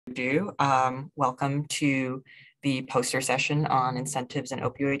ado, welcome to the poster session on incentives and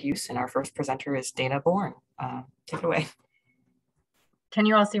opioid use. And our first presenter is Dana Bourne. Take it away. Can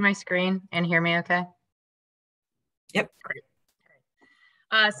you all see my screen and hear me okay? Yep. Great.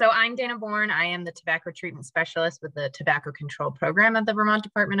 So I'm Dana Bourne. I am the tobacco treatment specialist with the Tobacco Control Program at the Vermont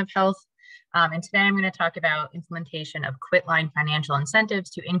Department of Health. And today I'm going to talk about implementation of Quitline financial incentives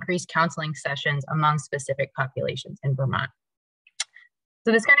to increase counseling sessions among specific populations in Vermont.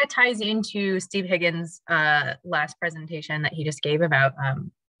 So this kind of ties into Steve Higgins' last presentation that he just gave about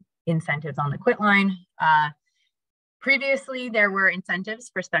incentives on the Quitline. Previously, there were incentives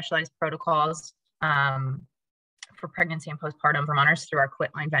for specialized protocols for pregnancy and postpartum Vermonters through our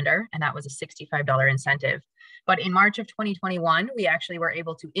Quitline vendor, and that was a $65 incentive. But in March of 2021, we actually were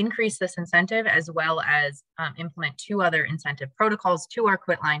able to increase this incentive as well as implement two other incentive protocols to our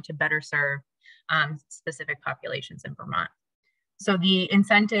Quitline to better serve specific populations in Vermont. So the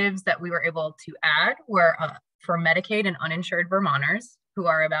incentives that we were able to add were for Medicaid and uninsured Vermonters, who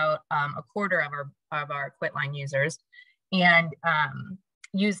are about a quarter of our Quitline users, and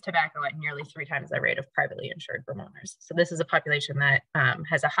use tobacco at nearly 3 times the rate of privately insured Vermonters. So this is a population that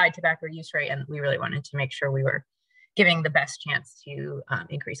has a high tobacco use rate, and we really wanted to make sure we were giving the best chance to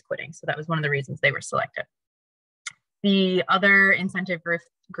increase quitting. So that was one of the reasons they were selected. The other incentive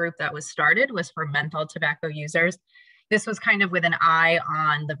group that was started was for menthol tobacco users. This was kind of with an eye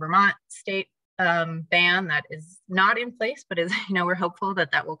on the Vermont state ban that is not in place, but is, we're hopeful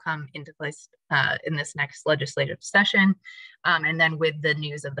that that will come into place in this next legislative session. And then with the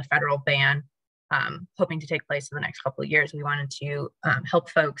news of the federal ban hoping to take place in the next couple of years, we wanted to help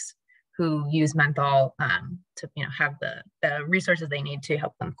folks who use menthol to have the resources they need to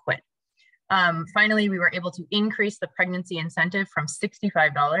help them quit. Finally, we were able to increase the pregnancy incentive from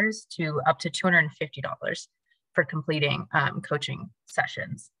 $65 to up to $250 for completing coaching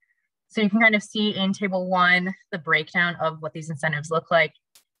sessions. So you can kind of see in table 1, the breakdown of what these incentives look like.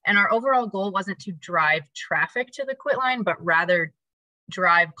 And our overall goal wasn't to drive traffic to the Quitline, but rather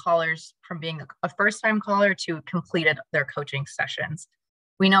drive callers from being a first-time caller to completed their coaching sessions.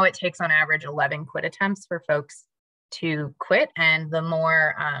 We know it takes on average 11 quit attempts for folks to quit, and the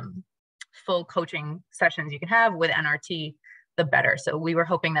more full coaching sessions you can have with NRT, the better. So we were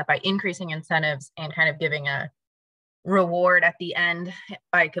hoping that by increasing incentives and kind of giving a reward at the end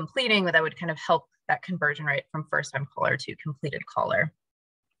by completing, that would kind of help that conversion rate from first-time caller to completed caller.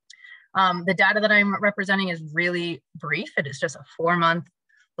 The data that I'm representing is really brief. It is just a 4-month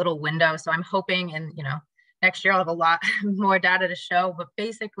little window. So I'm hoping next year I'll have a lot more data to show, but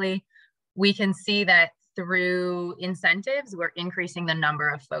basically we can see that through incentives, we're increasing the number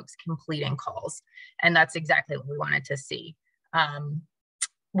of folks completing calls. And that's exactly what we wanted to see.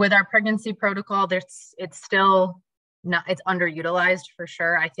 With our pregnancy protocol, it's still not, it's underutilized for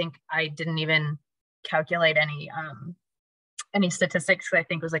sure. I think I didn't even calculate any statistics. I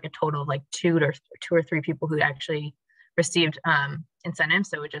think it was like a total of like 2 or 3 people who actually received incentives.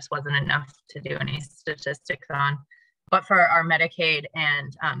 So it just wasn't enough to do any statistics on. But for our Medicaid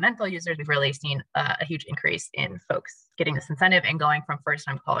and menthol users, we've really seen a huge increase in folks getting this incentive and going from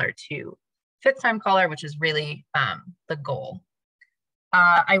first-time caller to fifth-time caller, which is really the goal.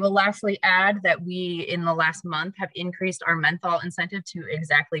 I will lastly add that we, in the last month, have increased our menthol incentive to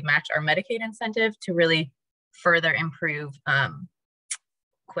exactly match our Medicaid incentive to really further improve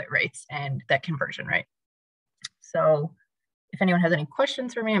quit rates and that conversion rate. So if anyone has any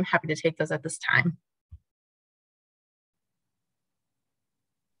questions for me, I'm happy to take those at this time.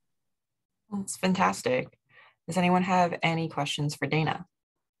 That's fantastic. Does anyone have any questions for Dana?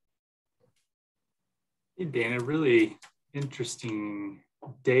 Hey, Dana, really interesting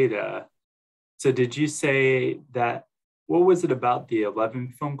data. So did you say that, what was it about the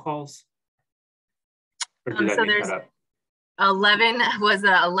 11 phone calls? Or did I make that up?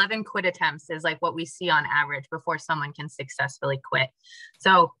 11 quit attempts is like what we see on average before someone can successfully quit.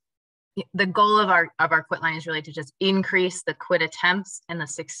 So the goal of our Quitline is really to just increase the quit attempts and the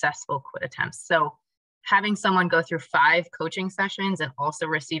successful quit attempts. So having someone go through 5 coaching sessions and also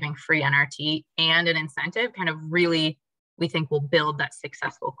receiving free NRT and an incentive kind of really, we think, will build that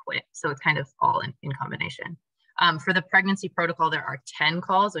successful quit. So it's kind of all in combination. For the pregnancy protocol, there are 10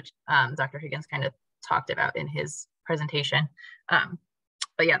 calls, which Dr. Higgins kind of talked about in his presentation.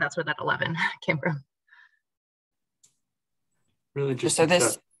 But yeah, that's where that 11 came from. Really interesting. So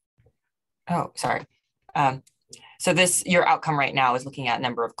this, oh, sorry. So this, your outcome right now is looking at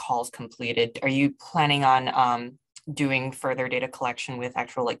number of calls completed. Are you planning on doing further data collection with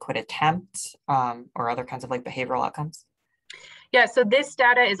actual like quit attempts or other kinds of like behavioral outcomes? Yeah, so this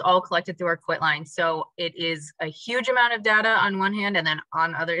data is all collected through our Quitline. So it is a huge amount of data on one hand, and then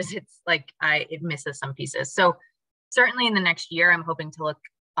on others, it's like it misses some pieces. So certainly in the next year, I'm hoping to look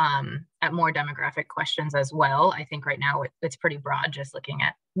at more demographic questions as well. I think right now it's pretty broad, just looking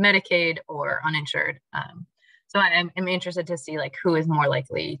at Medicaid or uninsured. So I'm interested to see like who is more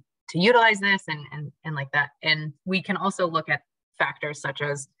likely to utilize this and like that. And we can also look at factors such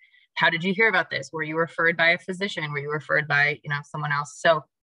as, how did you hear about this? Were you referred by a physician? Were you referred by, someone else? So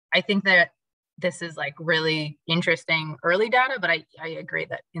I think that this is like really interesting early data, but I agree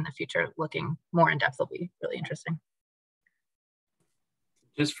that in the future, looking more in depth will be really interesting.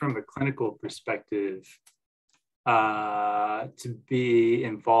 Just from a clinical perspective, to be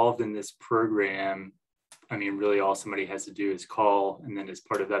involved in this program, I mean, really all somebody has to do is call, and then as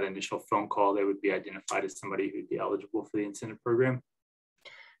part of that initial phone call, they would be identified as somebody who'd be eligible for the incentive program.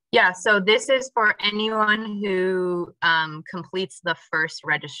 Yeah, so this is for anyone who completes the first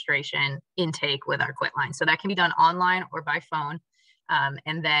registration intake with our Quitline. So that can be done online or by phone.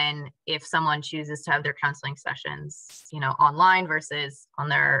 And then if someone chooses to have their counseling sessions, online versus on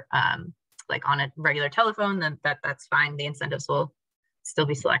their, like on a regular telephone, then that's fine. The incentives will still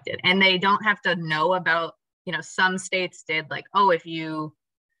be selected. And they don't have to know about, some states did like, oh, if you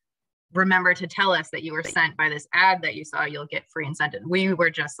remember to tell us that you were sent by this ad that you saw, you'll get free incentive. We were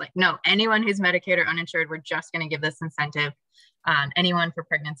just like, no, anyone who's Medicaid or uninsured, we're just going to give this incentive. Anyone for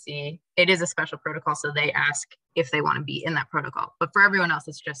pregnancy, it is a special protocol, so they ask if they want to be in that protocol. But for everyone else,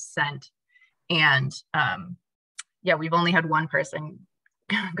 it's just sent. And yeah, we've only had one person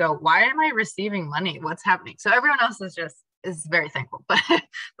go, why am I receiving money? What's happening? So everyone else is very thankful. But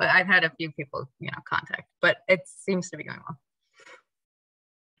I've had a few people, contact. But it seems to be going well.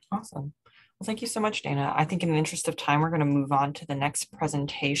 Awesome. Well, thank you so much, Dana. I think in the interest of time, we're going to move on to the next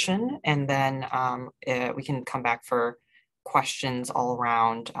presentation, and then we can come back for questions all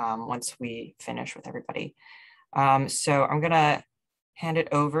around once we finish with everybody. So I'm going to hand it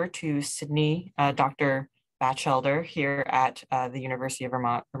over to Sydney, Dr. Batchelder here at the University of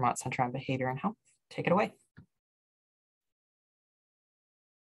Vermont Center on Behavior and Health. Take it away.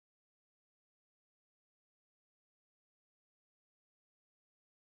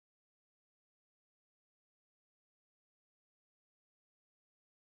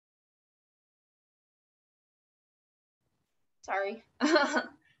 Sorry, I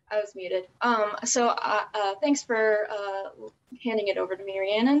was muted. Thanks for handing it over to me,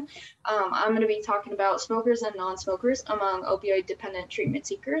 Rhiannon. I'm going to be talking about smokers and non-smokers among opioid-dependent treatment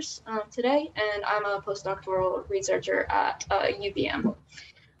seekers today, and I'm a postdoctoral researcher at UVM.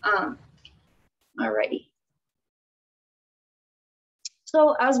 Alrighty.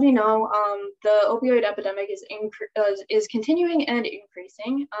 So as we know, the opioid epidemic is continuing and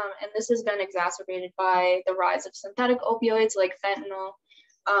increasing, and this has been exacerbated by the rise of synthetic opioids like fentanyl,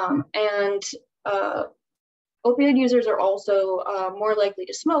 and opioid users are also more likely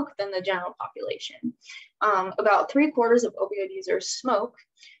to smoke than the general population. About 3/4 of opioid users smoke.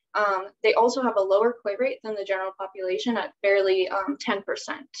 They also have a lower quit rate than the general population at barely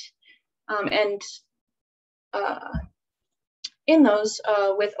 10%. In those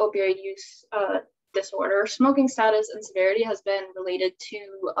with opioid use disorder, smoking status and severity has been related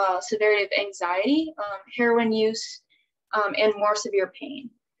to severity of anxiety, heroin use, and more severe pain.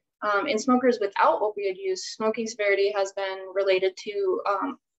 In smokers without opioid use, smoking severity has been related to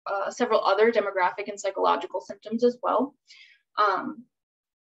several other demographic and psychological symptoms as well.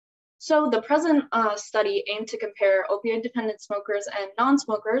 So the present study aimed to compare opioid-dependent smokers and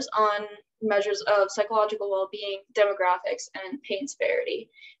non-smokers on measures of psychological well-being, demographics, and pain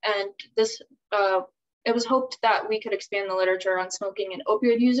severity. And this, it was hoped that we could expand the literature on smoking and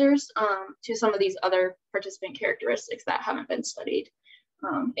opioid users to some of these other participant characteristics that haven't been studied,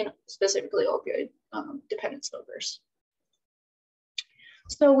 in specifically opioid-dependent smokers.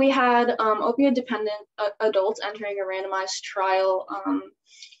 So we had opioid-dependent adults entering a randomized trial,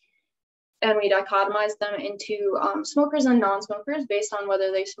 and we dichotomized them into smokers and non-smokers based on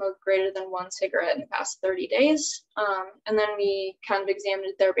whether they smoked greater than 1 cigarette in the past 30 days. And then we kind of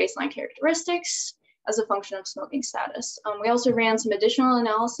examined their baseline characteristics as a function of smoking status. We also ran some additional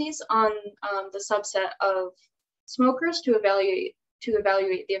analyses on the subset of smokers to evaluate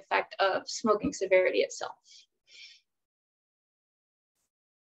the effect of smoking severity itself.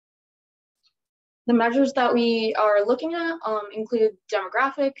 The measures that we are looking at include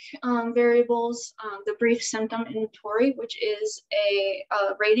demographic variables, the brief symptom inventory, which is a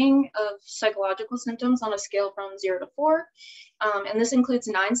rating of psychological symptoms on a scale from 0 to 4. And this includes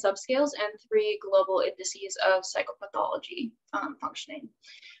 9 subscales and 3 global indices of psychopathology functioning.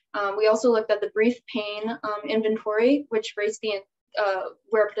 We also looked at the brief pain inventory, which rates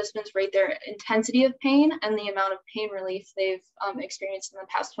where participants rate their intensity of pain and the amount of pain relief they've experienced in the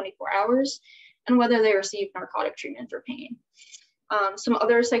past 24 hours, and whether they received narcotic treatment for pain. Some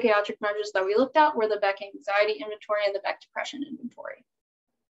other psychiatric measures that we looked at were the Beck Anxiety Inventory and the Beck Depression Inventory.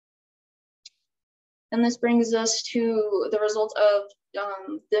 And this brings us to the results of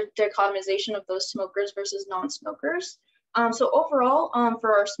the dichotomization of those smokers versus non-smokers. So overall,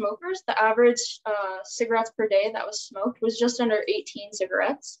 for our smokers, the average cigarettes per day that was smoked was just under 18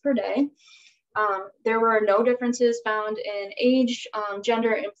 cigarettes per day. There were no differences found in age,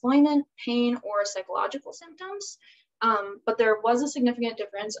 gender, employment, pain, or psychological symptoms. But there was a significant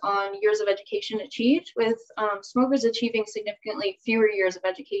difference on years of education achieved, with smokers achieving significantly fewer years of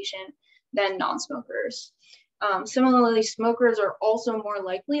education than non-smokers. Similarly, smokers are also more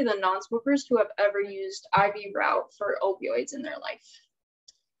likely than non-smokers to have ever used IV route for opioids in their life.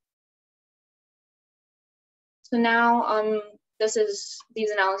 So now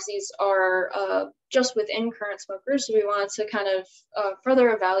these analyses are just within current smokers. So we wanted to kind of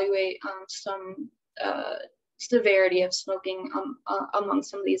further evaluate some severity of smoking among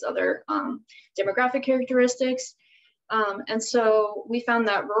some of these other demographic characteristics. And so we found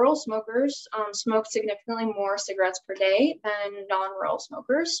that rural smokers smoked significantly more cigarettes per day than non-rural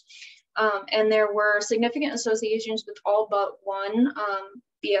smokers. And there were significant associations with all but one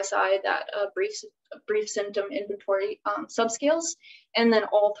BSI, that brief symptom inventory subscales, and then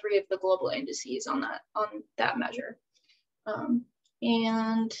all three of the global indices on that measure.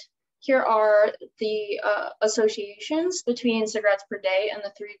 And here are the associations between cigarettes per day and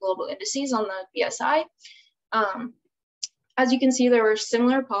the three global indices on the BSI. As you can see, there were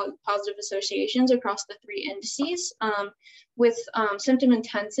similar positive associations across the three indices, with symptom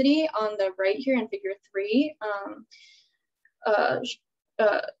intensity on the right here in figure 3.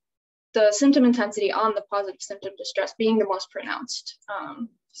 The symptom intensity on the positive symptom distress being the most pronounced.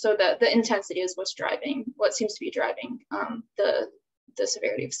 So that the intensity is what seems to be driving the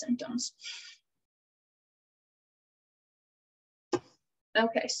severity of symptoms.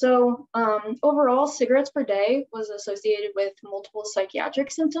 Okay, so overall, cigarettes per day was associated with multiple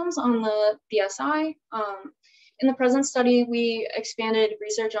psychiatric symptoms on the BSI. In the present study, we expanded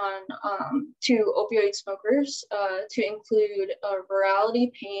research on to opioid smokers to include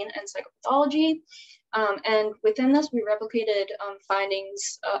virality, pain, and psychopathology. And within this, we replicated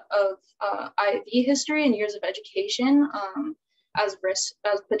findings of IV history and years of education as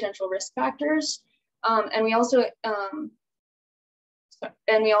potential risk factors. And we also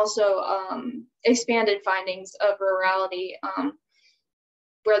expanded findings of virality,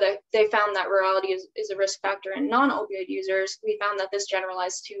 where they found that virality is a risk factor in non-opioid users. We found that this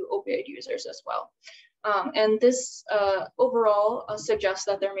generalized to opioid users as well. And this overall suggests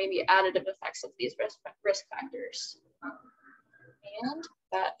that there may be additive effects of these risk factors. And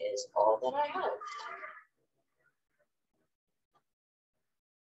that is all that I have.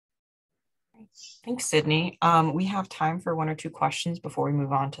 Thanks, Sydney. We have time for 1 or 2 questions before we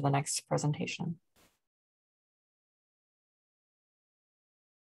move on to the next presentation.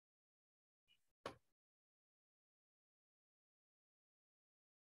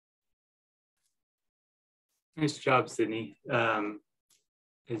 Nice job, Sydney.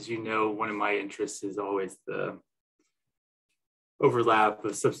 As you know, one of my interests is always the overlap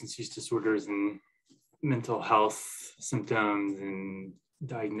of substance use disorders and mental health symptoms and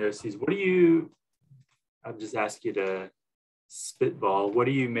diagnoses. I'll just ask you to spitball, what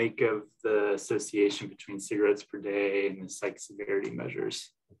do you make of the association between cigarettes per day and the psych severity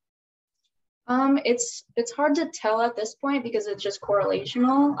measures? It's hard to tell at this point because it's just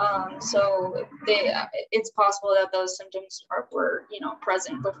correlational. So it's possible that those symptoms were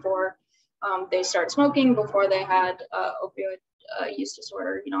present before they started smoking, before they had opioid use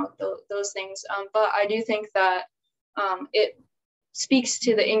disorder, those things. But I do think that it speaks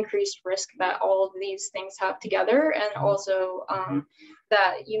to the increased risk that all of these things have together, and also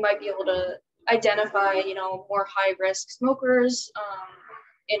that you might be able to identify, more high-risk smokers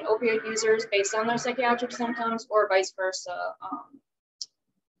in opioid users based on their psychiatric symptoms, or vice versa,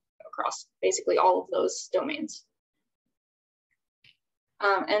 across basically all of those domains.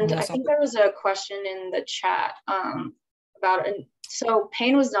 And I think there was a question in the chat about it. So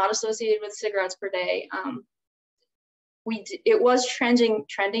pain was not associated with cigarettes per day. It was trending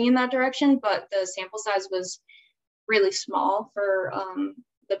in that direction, but the sample size was really small for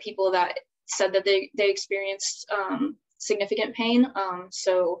the people that said that they experienced significant pain.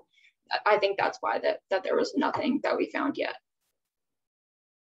 So I think that's why that there was nothing that we found yet.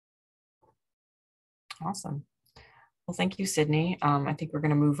 Awesome. Well, thank you, Sydney. I think we're going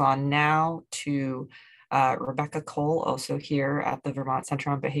to move on now to Rebecca Cole, also here at the Vermont Center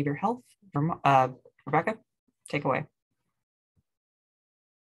on Behavioral Health. Rebecca, take away.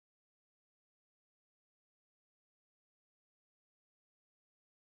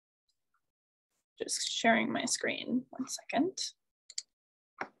 Just sharing my screen, 1 second.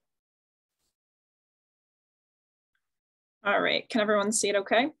 All right, can everyone see it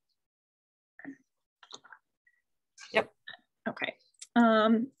okay? Yep. Okay.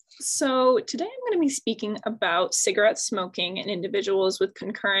 So today I'm going to be speaking about cigarette smoking in individuals with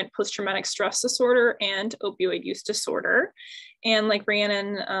concurrent post-traumatic stress disorder and opioid use disorder. And like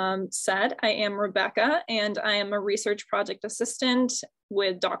Rhiannon said, I am Rebecca, and I am a research project assistant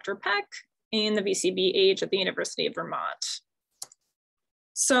with Dr. Peck in the VCBH at the University of Vermont.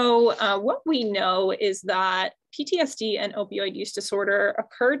 So what we know is that PTSD and opioid use disorder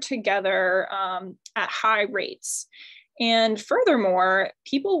occur together at high rates. And furthermore,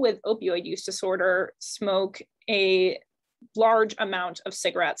 people with opioid use disorder smoke a large amount of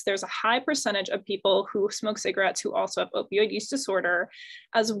cigarettes. There's a high percentage of people who smoke cigarettes who also have opioid use disorder,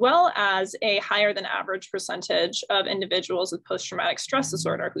 as well as a higher than average percentage of individuals with post-traumatic stress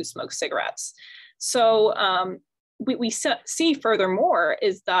disorder who smoke cigarettes. So we see furthermore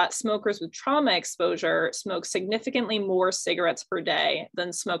is that smokers with trauma exposure smoke significantly more cigarettes per day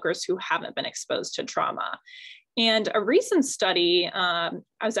than smokers who haven't been exposed to trauma. And a recent study, I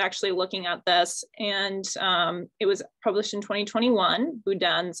was actually looking at this, and it was published in 2021,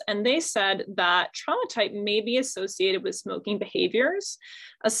 Bourne's, and they said that trauma type may be associated with smoking behaviors,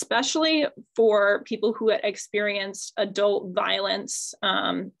 especially for people who had experienced adult violence,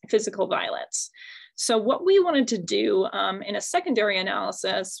 physical violence. So what we wanted to do in a secondary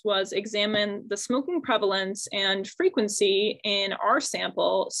analysis was examine the smoking prevalence and frequency in our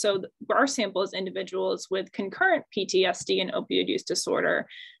sample. So our sample is individuals with concurrent PTSD and opioid use disorder,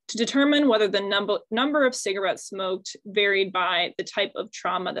 to determine whether the number of cigarettes smoked varied by the type of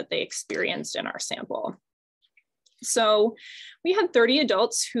trauma that they experienced in our sample. So we had 30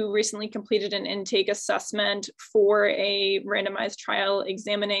 adults who recently completed an intake assessment for a randomized trial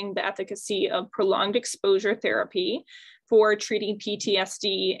examining the efficacy of prolonged exposure therapy for treating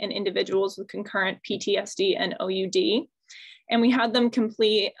PTSD in individuals with concurrent PTSD and OUD. And we had them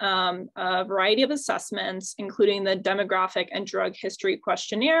complete a variety of assessments, including the demographic and drug history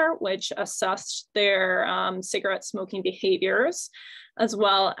questionnaire, which assessed their cigarette smoking behaviors, as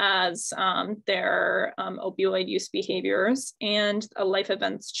well as their opioid use behaviors, and a life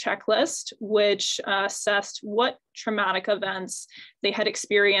events checklist, which assessed what traumatic events they had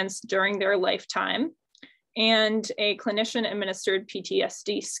experienced during their lifetime, and a clinician administered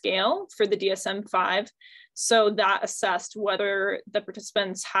PTSD scale for the DSM-5. So that assessed whether the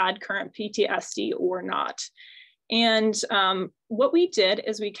participants had current PTSD or not. And what we did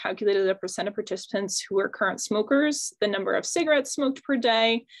is we calculated the percent of participants who were current smokers, the number of cigarettes smoked per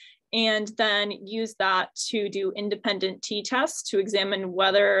day, and then used that to do independent t-tests to examine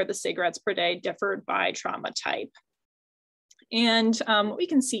whether the cigarettes per day differed by trauma type. And what we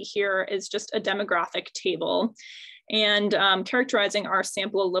can see here is just a demographic table, and characterizing our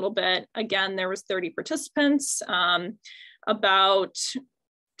sample a little bit. Again, there was 30 participants, about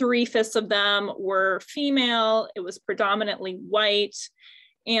 3/5 of them were female. It was predominantly white,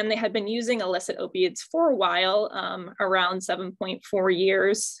 and they had been using illicit opiates for a while, around 7.4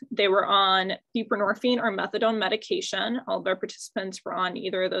 years. They were on buprenorphine or methadone medication. All of our participants were on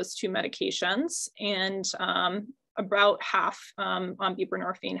either of those two medications, and about half on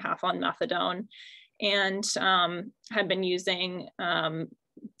buprenorphine, half on methadone, and had been using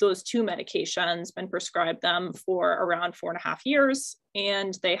those two medications, been prescribed them for around 4.5 years,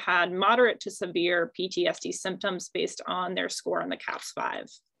 and they had moderate to severe PTSD symptoms based on their score on the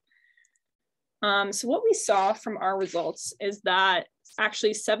CAPS-5. So what we saw from our results is that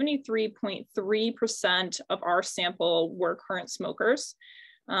actually 73.3% of our sample were current smokers,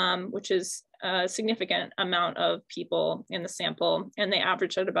 which is a significant amount of people in the sample, and they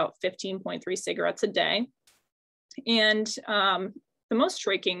averaged at about 15.3 cigarettes a day. And the most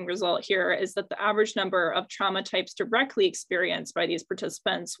striking result here is that the average number of trauma types directly experienced by these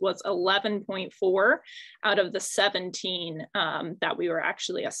participants was 11.4 out of the 17 that we were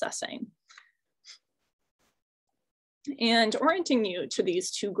actually assessing. And orienting you to these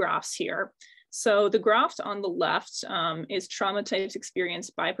two graphs here. So the graph on the left is trauma types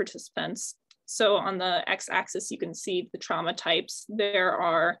experienced by participants. So on the x-axis, you can see the trauma types. There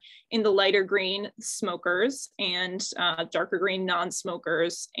are, in the lighter green, smokers, and darker green,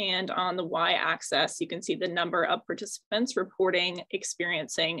 non-smokers. And on the y-axis, you can see the number of participants reporting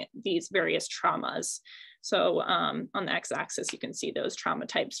experiencing these various traumas. So on the x-axis, you can see those trauma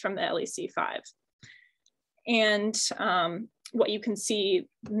types from the LEC-5. And what you can see,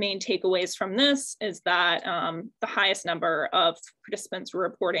 main takeaways from this is that the highest number of participants were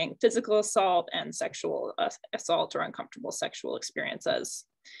reporting physical assault and sexual assault or uncomfortable sexual experiences.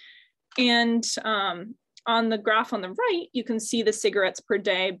 And on the graph on the right, you can see the cigarettes per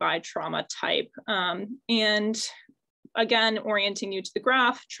day by trauma type. And again, orienting you to the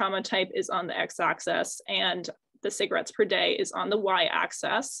graph, trauma type is on the x-axis and the cigarettes per day is on the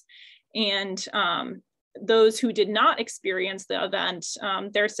y-axis. And those who did not experience the event,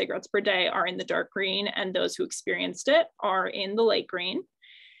 their cigarettes per day are in the dark green, and those who experienced it are in the light green.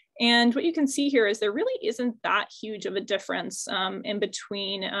 And what you can see here is there really isn't that huge of a difference in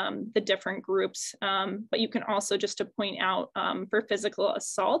between the different groups. But you can also, just to point out, for physical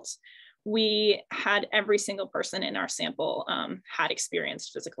assault, we had every single person in our sample had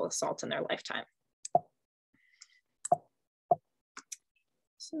experienced physical assault in their lifetime.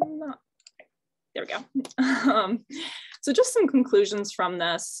 So there we go. So just some conclusions from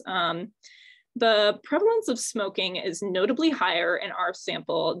this. The prevalence of smoking is notably higher in our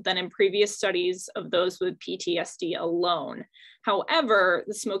sample than in previous studies of those with PTSD alone. However,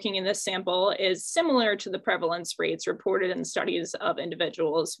 the smoking in this sample is similar to the prevalence rates reported in studies of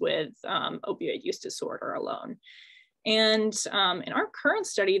individuals with opioid use disorder alone. And in our current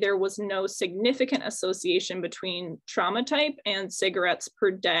study, there was no significant association between trauma type and cigarettes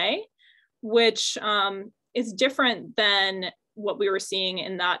per day, which is different than what we were seeing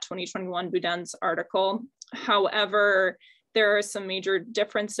in that 2021 Bourne's article. However, there are some major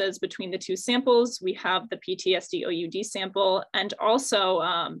differences between the two samples. We have the PTSD OUD sample, and also,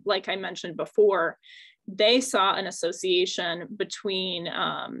 like I mentioned before, they saw an association between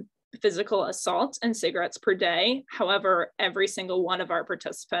physical assault and cigarettes per day. However, every single one of our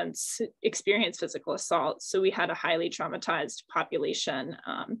participants experienced physical assault, so we had a highly traumatized population.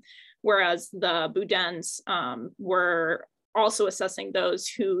 Whereas the Bourne's were also assessing those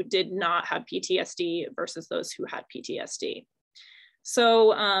who did not have PTSD versus those who had PTSD.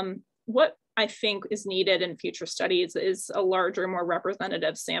 So what I think is needed in future studies is a larger, more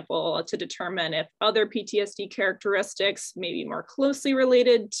representative sample to determine if other PTSD characteristics may be more closely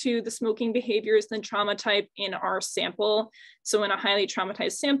related to the smoking behaviors than trauma type in our sample. So in a highly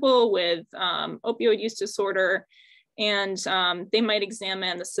traumatized sample with opioid use disorder, and they might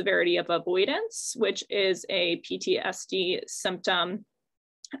examine the severity of avoidance, which is a PTSD symptom,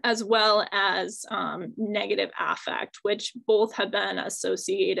 as well as negative affect, which both have been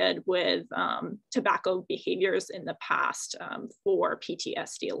associated with tobacco behaviors in the past for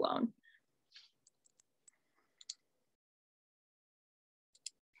PTSD alone.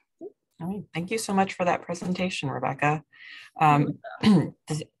 All right, thank you so much for that presentation, Rebecca.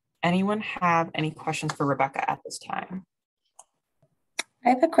 Does anyone have any questions for Rebecca at this time? I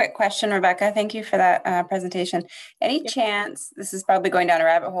have a quick question, Rebecca. Thank you for that presentation. Any chance, this is probably going down a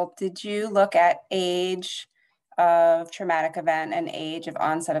rabbit hole, did you look at age of traumatic event and age of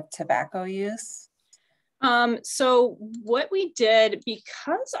onset of tobacco use? So what we did,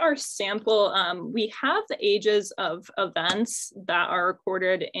 because our sample, we have the ages of events that are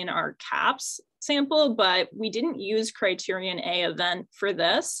recorded in our CAPS sample, but we didn't use criterion A event for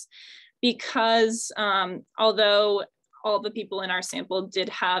this because although all the people in our sample did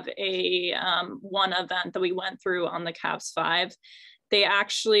have a one event that we went through on the CAPS-5, they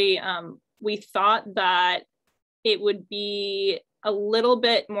actually, we thought that it would be a little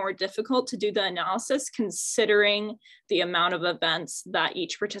bit more difficult to do the analysis considering the amount of events that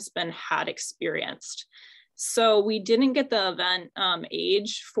each participant had experienced. So we didn't get the event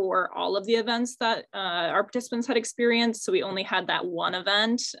age for all of the events that our participants had experienced. So we only had that one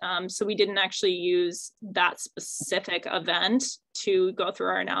event. So we didn't actually use that specific event to go through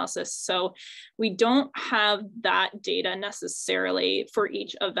our analysis. So we don't have that data necessarily for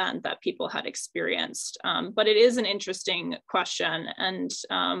each event that people had experienced. But it is an interesting question. And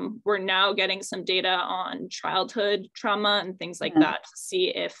we're now getting some data on childhood trauma and things like that to see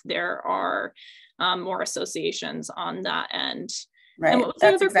if there are more associations on that end. Right. And what was the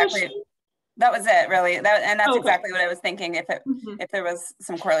other exactly question? That was it, really. And that's okay. exactly what I was thinking. If it if there was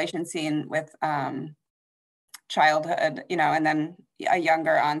some correlation seen with childhood, you know, and then a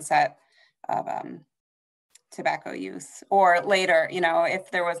younger onset of tobacco use, or later, you know,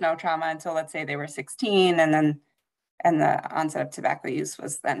 if there was no trauma until, let's say, they were 16, and then And the onset of tobacco use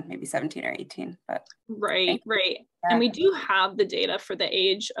was then maybe 17 or 18, but. Right. And we do have the data for the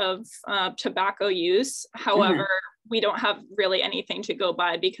age of tobacco use. However, we don't have really anything to go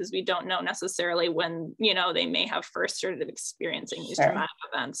by because we don't know necessarily when, they may have first started experiencing these traumatic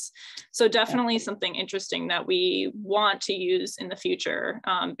events. So definitely something interesting that we want to use in the future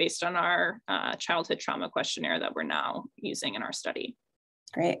based on our childhood trauma questionnaire that we're now using in our study.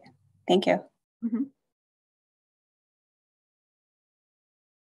 Great. Thank you.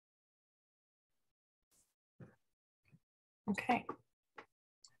 Okay.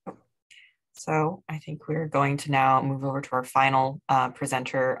 So I think we're going to now move over to our final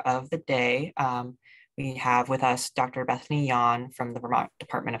presenter of the day. We have with us Dr. Bethany Yan from the Vermont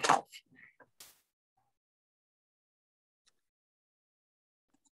Department of Health.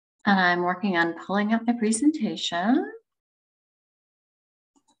 And I'm working on pulling up my presentation.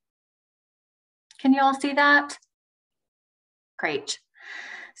 Can you all see that? Great.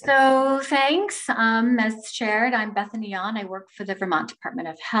 So thanks. As shared, I'm Bethany Yan. I work for the Vermont Department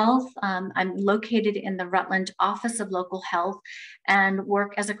of Health. I'm located in the Rutland Office of Local Health and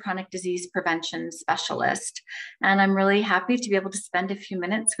work as a chronic disease prevention specialist. And I'm really happy to be able to spend a few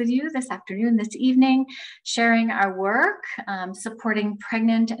minutes with you this afternoon, this evening, sharing our work, supporting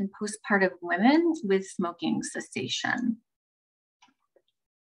pregnant and postpartum women with smoking cessation.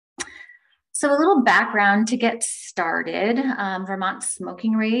 So a little background to get started. Vermont's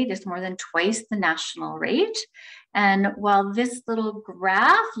smoking rate is more than twice the national rate. And while this little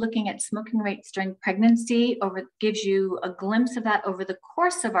graph looking at smoking rates during pregnancy gives you a glimpse of that over the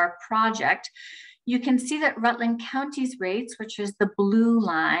course of our project, you can see that Rutland County's rates, which is the blue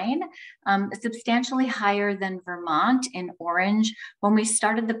line, is substantially higher than Vermont in orange when we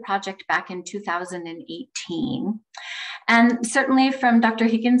started the project back in 2018. And certainly from Dr.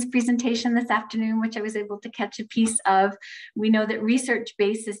 Higgins' presentation this afternoon, which I was able to catch a piece of, we know that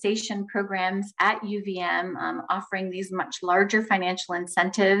research-based cessation programs at UVM offering these much larger financial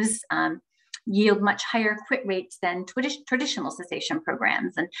incentives yield much higher quit rates than traditional cessation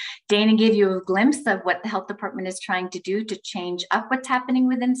programs. And Dana gave you a glimpse of what the health department is trying to do to change up what's happening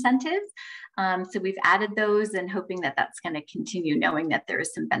with incentives. So we've added those and hoping that that's going to continue, knowing that there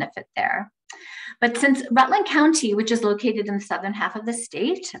is some benefit there. But since Rutland County, which is located in the southern half of the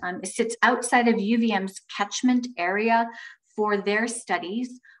state, it sits outside of UVM's catchment area for their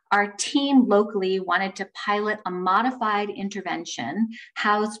studies, our team locally wanted to pilot a modified intervention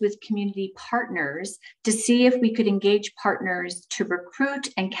housed with community partners to see if we could engage partners to recruit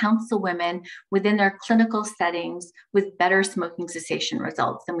and counsel women within their clinical settings with better smoking cessation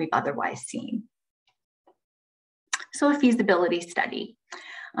results than we've otherwise seen. So a feasibility study.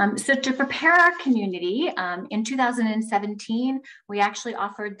 So to prepare our community, in 2017, we actually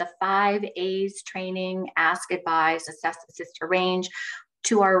offered the 5 A's training, ask, advise, assess, assist, arrange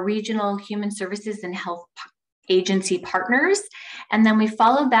to our regional human services and health agency partners. And then we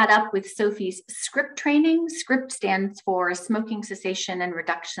followed that up with Sophie's SCRIPT training. SCRIPT stands for Smoking Cessation and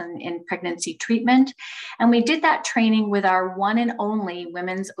Reduction in Pregnancy Treatment. And we did that training with our one and only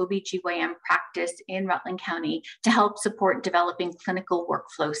women's OBGYN practice in Rutland County to help support developing clinical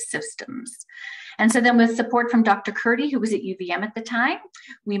workflow systems. And so then with support from Dr. Curdy, who was at UVM at the time,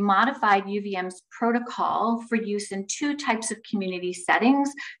 we modified UVM's protocol for use in 2 types of community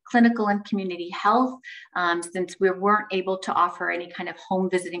settings, clinical and community health. Since we weren't able to offer any kind of home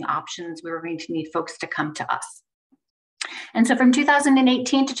visiting options, we were going to need folks to come to us. And so from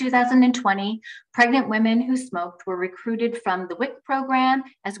 2018 to 2020, pregnant women who smoked were recruited from the WIC program,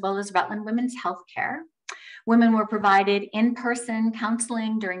 as well as Rutland Women's Healthcare. Women were provided in-person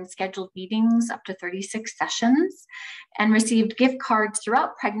counseling during scheduled meetings, up to 36 sessions, and received gift cards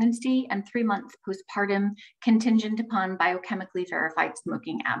throughout pregnancy and 3 months postpartum, contingent upon biochemically verified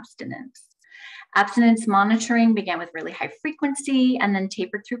smoking abstinence. Abstinence monitoring began with really high frequency and then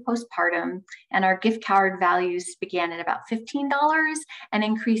tapered through postpartum, and our gift card values began at about $15 and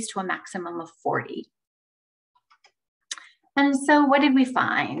increased to a maximum of $40. And so what did we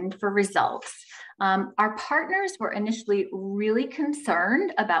find for results? Our partners were initially really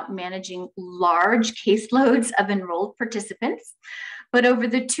concerned about managing large caseloads of enrolled participants. But over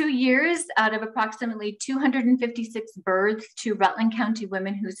the 2 years, out of approximately 256 births to Rutland County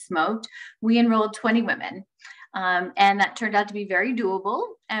women who smoked, we enrolled 20 women. And that turned out to be very doable.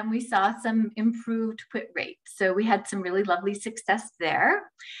 And we saw some improved quit rates. So we had some really lovely success there.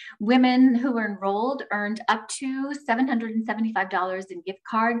 Women who were enrolled earned up to $775 in gift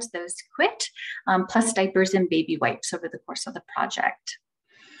cards, those quit, plus diapers and baby wipes over the course of the project.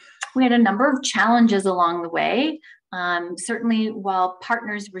 We had a number of challenges along the way. Certainly, while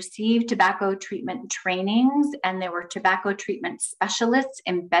partners received tobacco treatment trainings and there were tobacco treatment specialists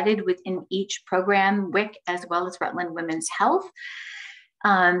embedded within each program, WIC as well as Rutland Women's Health,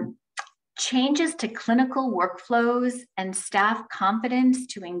 changes to clinical workflows and staff confidence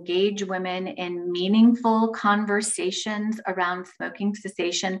to engage women in meaningful conversations around smoking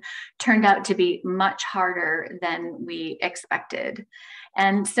cessation turned out to be much harder than we expected.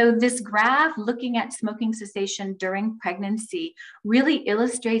 And so this graph looking at smoking cessation during pregnancy really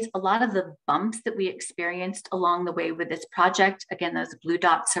illustrates a lot of the bumps that we experienced along the way with this project. Again, those blue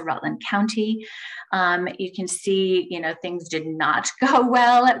dots are Rutland County. You can see, things did not go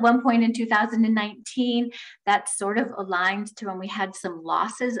well at one point in 2019. That sort of aligns to when we had some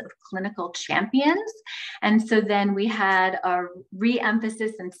losses of clinical champions. And so then we had a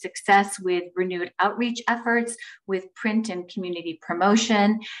re-emphasis and success with renewed outreach efforts, with print and community promotion.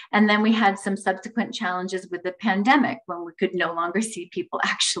 And then we had some subsequent challenges with the pandemic when we could no longer see people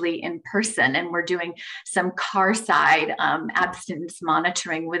actually in person. And we're doing some car side abstinence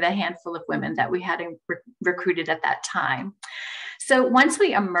monitoring with a handful of women that we had recruited at that time. So once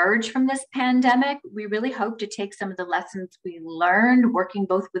we emerge from this pandemic, we really hope to take some of the lessons we learned working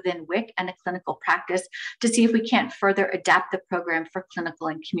both within WIC and a clinical practice to see if we can't further adapt the program for clinical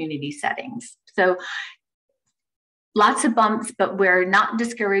and community settings. So lots of bumps, but we're not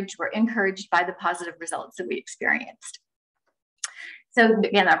discouraged. We're encouraged by the positive results that we experienced. So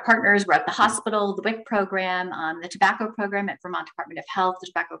again, our partners were at the hospital, the WIC program, the tobacco program at Vermont Department of Health, the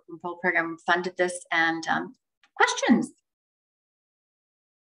tobacco control program funded this, and questions?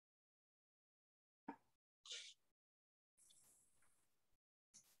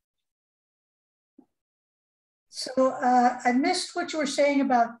 So I missed what you were saying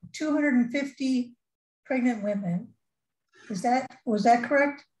about 250 pregnant women. Was that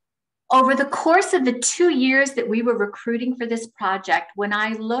correct? Over the course of the 2 years that we were recruiting for this project, when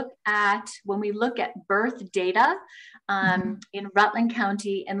we look at birth data in Rutland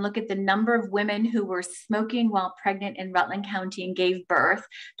County and look at the number of women who were smoking while pregnant in Rutland County and gave birth,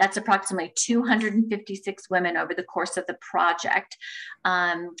 that's approximately 256 women over the course of the project.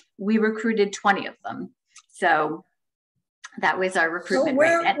 We recruited 20 of them. So that was our recruitment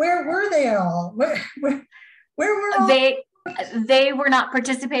rate. Where were they all? Where were all? They were not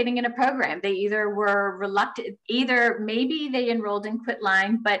participating in a program. They either were reluctant, maybe they enrolled in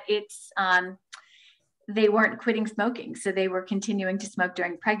Quitline, but they weren't quitting smoking. So they were continuing to smoke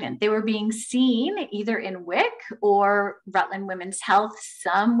during pregnancy. They were being seen either in WIC or Rutland Women's Health.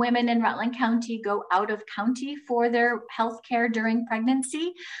 Some women in Rutland County go out of county for their health care during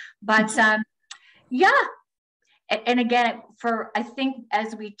pregnancy. But yeah. And again, I think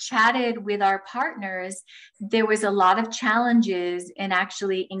as we chatted with our partners, there was a lot of challenges in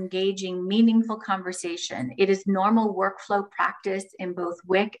actually engaging meaningful conversation. It is normal workflow practice in both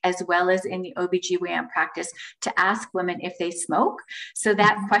WIC as well as in the OBGYN practice to ask women if they smoke. So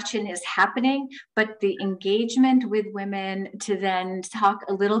that question is happening, but the engagement with women to then talk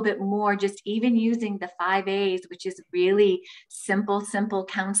a little bit more, just even using the 5 A's, which is really simple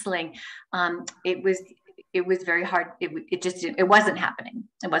counseling. It was very hard. It wasn't happening.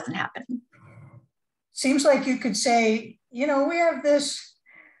 It wasn't happening. Seems like you could say, we have this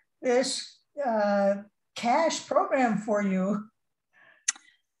cash program for you.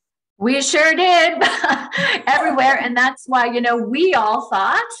 We sure did everywhere. And that's why, we all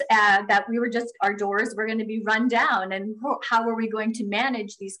thought that our doors were going to be run down, and how were we going to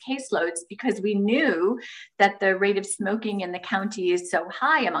manage these caseloads? Because we knew that the rate of smoking in the county is so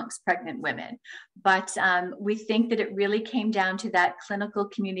high amongst pregnant women. But we think that it really came down to that clinical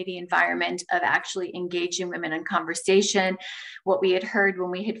community environment of actually engaging women in conversation. What we had heard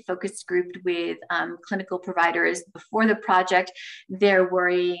when we had focus grouped with clinical providers before the project, they're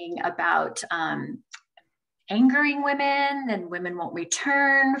worrying about angering women, and women won't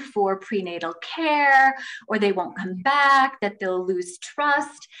return for prenatal care, or they won't come back, that they'll lose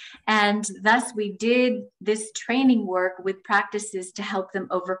trust. And thus we did this training work with practices to help them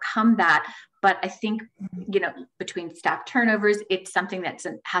overcome that. But I think, between staff turnovers, it's something that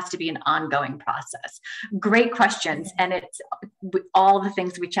has to be an ongoing process. Great questions. And it's all the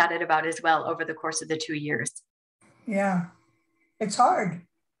things we chatted about as well over the course of the 2 years. Yeah, it's hard.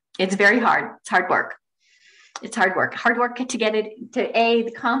 It's very hard. It's hard work. It's hard work to get it to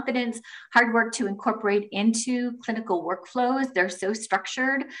the confidence, hard work to incorporate into clinical workflows. They're so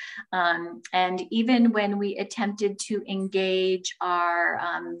structured. And even when we attempted to engage our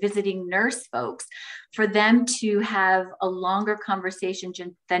visiting nurse folks, for them to have a longer conversation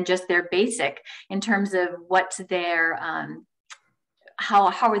than just their basic in terms of what their how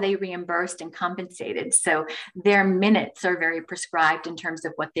are they reimbursed and compensated? So their minutes are very prescribed in terms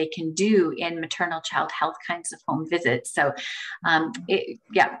of what they can do in maternal child health kinds of home visits. So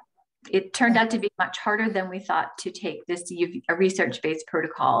it turned out to be much harder than we thought to take this a research-based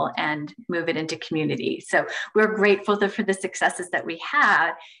protocol and move it into community. So we're grateful for the successes that we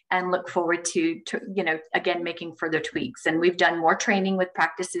had and look forward to again, making further tweaks. And we've done more training with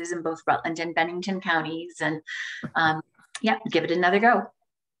practices in both Rutland and Bennington counties, and give it another go.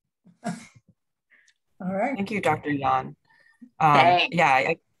 All right. Thank you, Dr. Yan. Thanks.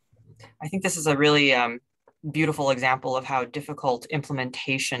 I think this is a really beautiful example of how difficult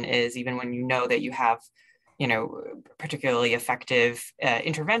implementation is, even when you know that you have, particularly effective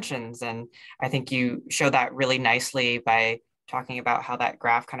interventions. And I think you show that really nicely by talking about how that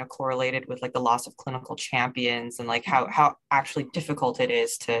graph kind of correlated with like the loss of clinical champions and like how actually difficult it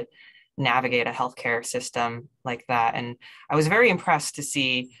is to navigate a healthcare system like that. And I was very impressed to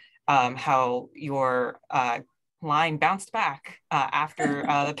see how your line bounced back after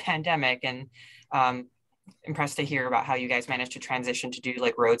the pandemic, and impressed to hear about how you guys managed to transition to do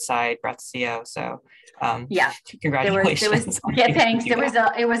like roadside breath CO. So congratulations. Thanks.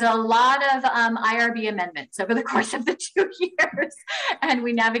 It was a lot of IRB amendments over the course of the 2 years, and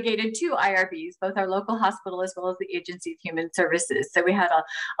we navigated 2 IRBs, both our local hospital as well as the Agency of Human Services. So we had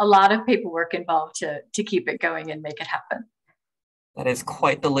a lot of paperwork involved to keep it going and make it happen. That is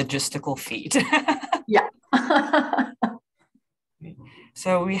quite the logistical feat. Yeah.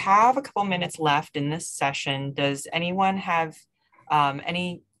 So we have a couple minutes left in this session. Does anyone have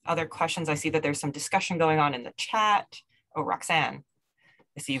any other questions? I see that there's some discussion going on in the chat. Oh, Roxanne,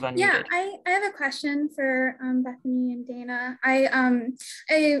 I see you've unmuted. Yeah, I have a question for Bethany and Dana.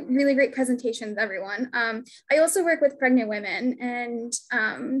 Really great presentations, everyone. I also work with pregnant women, and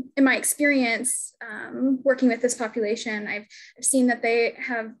in my experience working with this population, I've seen that they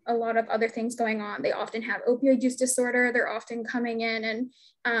have a lot of other things going on. They often have opioid use disorder. They're often coming in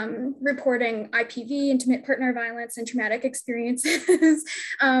and reporting IPV, intimate partner violence, and traumatic experiences.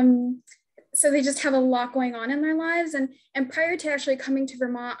 So they just have a lot going on in their lives. And prior to actually coming to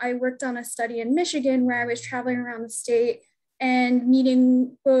Vermont, I worked on a study in Michigan where I was traveling around the state and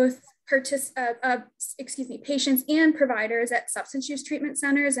meeting both patients and providers at substance use treatment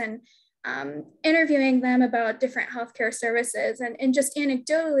centers, and interviewing them about different healthcare services. And just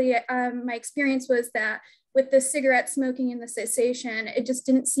anecdotally, my experience was that with the cigarette smoking and the cessation, it just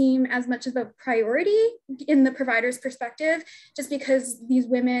didn't seem as much of a priority in the provider's perspective, just because these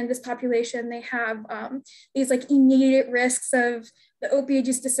women, this population, they have these like immediate risks of the opioid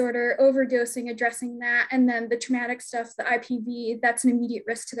use disorder, overdosing, addressing that, and then the traumatic stuff, the IPV, that's an immediate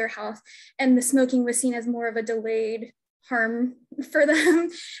risk to their health. And the smoking was seen as more of a delayed harm for them.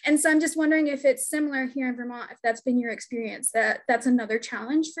 And so I'm just wondering if it's similar here in Vermont, if that's been your experience, that's another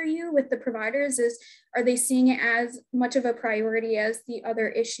challenge for you with the providers, is are they seeing it as much of a priority as the other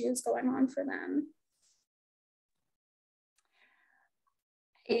issues going on for them?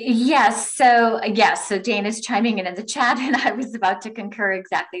 Yes. So Dana's chiming in the chat, and I was about to concur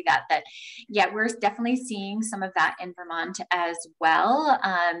exactly that we're definitely seeing some of that in Vermont as well.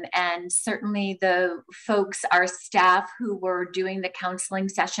 And certainly the folks, our staff who were doing the counseling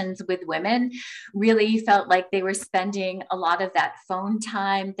sessions with women, really felt like they were spending a lot of that phone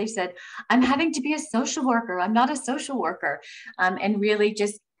time. They said, I'm having to be a social worker. I'm not a social worker. And really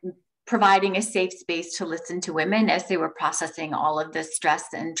just providing a safe space to listen to women as they were processing all of the stress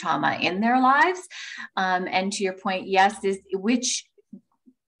and trauma in their lives. And to your point, yes,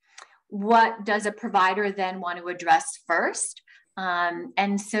 what does a provider then want to address first?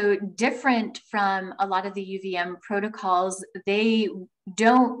 And so different from a lot of the UVM protocols, they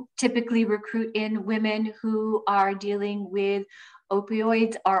don't typically recruit in women who are dealing with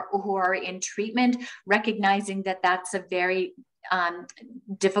opioids or who are in treatment, recognizing that that's a very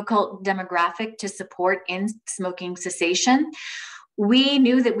difficult demographic to support in smoking cessation. We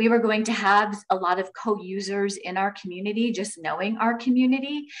knew that we were going to have a lot of co-users in our community, just knowing our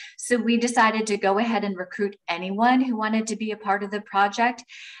community. So we decided to go ahead and recruit anyone who wanted to be a part of the project.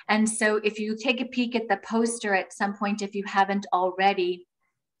 And so if you take a peek at the poster at some point, if you haven't already,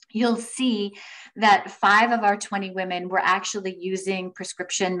 you'll see that 5 of our 20 women were actually using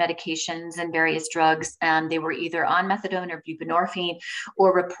prescription medications and various drugs. And they were either on methadone or buprenorphine,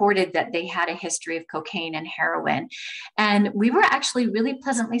 or reported that they had a history of cocaine and heroin. And we were actually really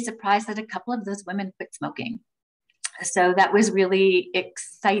pleasantly surprised that a couple of those women quit smoking. So that was really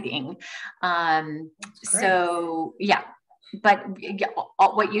exciting. So yeah. But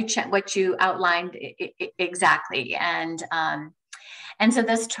what you outlined exactly. And so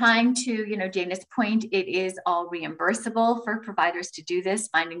that's trying to, Jana's point, it is all reimbursable for providers to do this,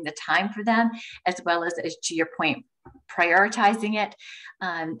 finding the time for them, as well as to your point, prioritizing it.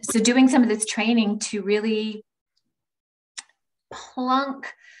 So doing some of this training to really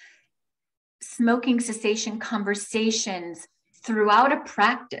plunk smoking cessation conversations throughout a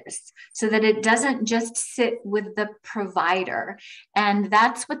practice so that it doesn't just sit with the provider. And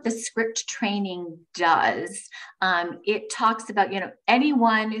that's what the script training does. It talks about,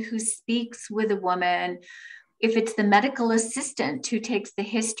 anyone who speaks with a woman, if it's the medical assistant who takes the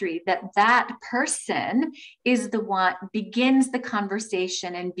history, that person is the one begins the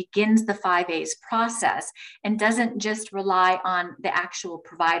conversation and begins the 5 A's process, and doesn't just rely on the actual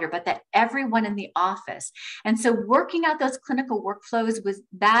provider, but that everyone in the office. And so working out those clinical workflows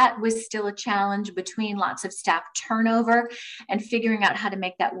was still a challenge between lots of staff turnover and figuring out how to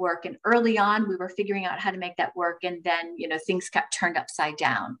make that work. And early on, we were figuring out how to make that work. And then, things got turned upside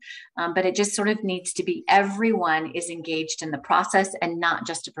down. But it just sort of needs to be everyone is engaged in the process and not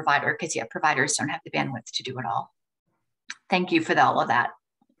just a provider, because providers don't have the bandwidth to do it all. Thank you for all of that.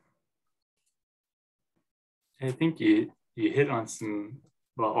 I think you hit on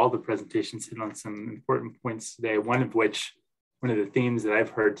all the presentations hit on some important points today, one of the themes that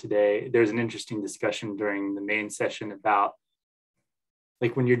I've heard today. There's an interesting discussion during the main session about,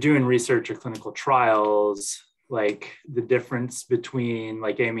 like, when you're doing research or clinical trials, like the difference between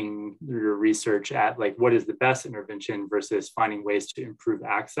like aiming your research at like what is the best intervention versus finding ways to improve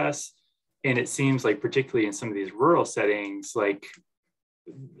access. And it seems like, particularly in some of these rural settings, like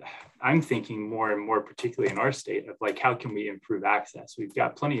I'm thinking more and more, particularly in our state, of like, how can we improve access? We've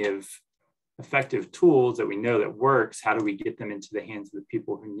got plenty of effective tools that we know that works. How do we get them into the hands of the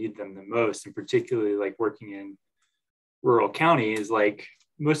people who need them the most? And particularly like working in rural counties, like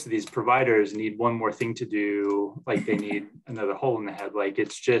most of these providers need one more thing to do. Like they need another hole in the head. Like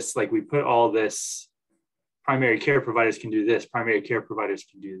it's just like we put all this, primary care providers can do this, primary care providers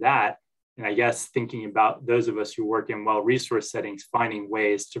can do that. And I guess thinking about those of us who work in well-resourced settings, finding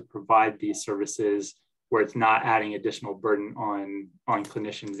ways to provide these services where it's not adding additional burden on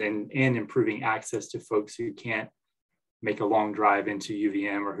clinicians, and improving access to folks who can't make a long drive into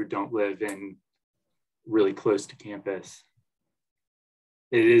UVM or who don't live in really close to campus.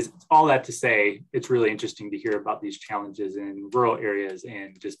 It is all that to say, it's really interesting to hear about these challenges in rural areas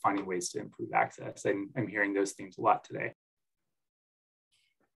and just finding ways to improve access. And I'm hearing those themes a lot today.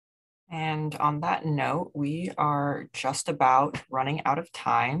 And on that note, we are just about running out of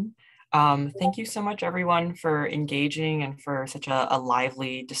time. Thank you so much, everyone, for engaging and for such a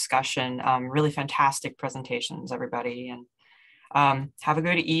lively discussion. Really fantastic presentations, everybody. And have a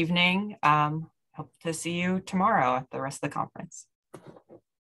good evening. Hope to see you tomorrow at the rest of the conference.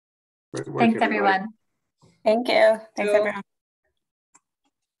 Thanks, everyone. Thank you. Thanks, everyone.